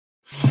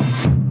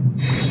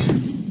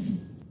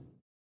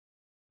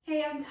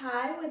I'm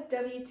Ty with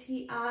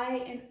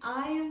WTI, and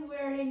I am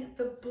wearing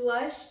the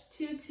blush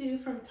tutu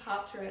from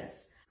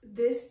Topdress.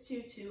 This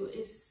tutu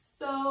is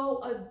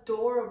so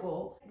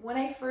adorable. When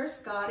I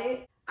first got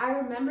it, I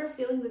remember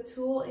feeling the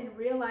tulle and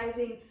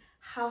realizing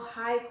how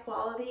high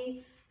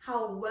quality,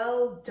 how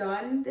well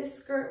done this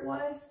skirt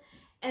was.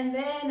 And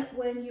then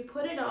when you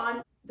put it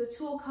on, the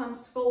tulle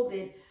comes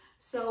folded.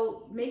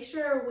 So make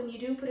sure when you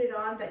do put it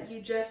on that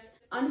you just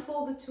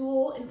unfold the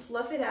tulle and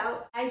fluff it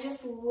out. I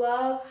just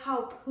love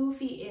how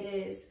poofy it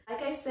is.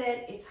 Like I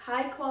said, it's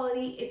high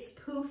quality, it's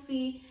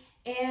poofy,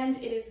 and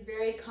it is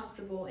very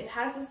comfortable. It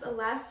has this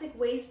elastic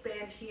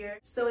waistband here,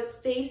 so it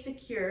stays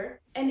secure.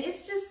 And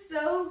it's just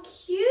so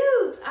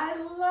cute. I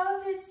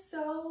love it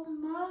so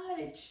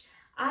much.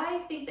 I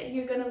think that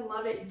you're gonna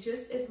love it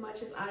just as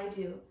much as I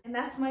do. And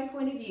that's my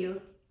point of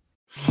view.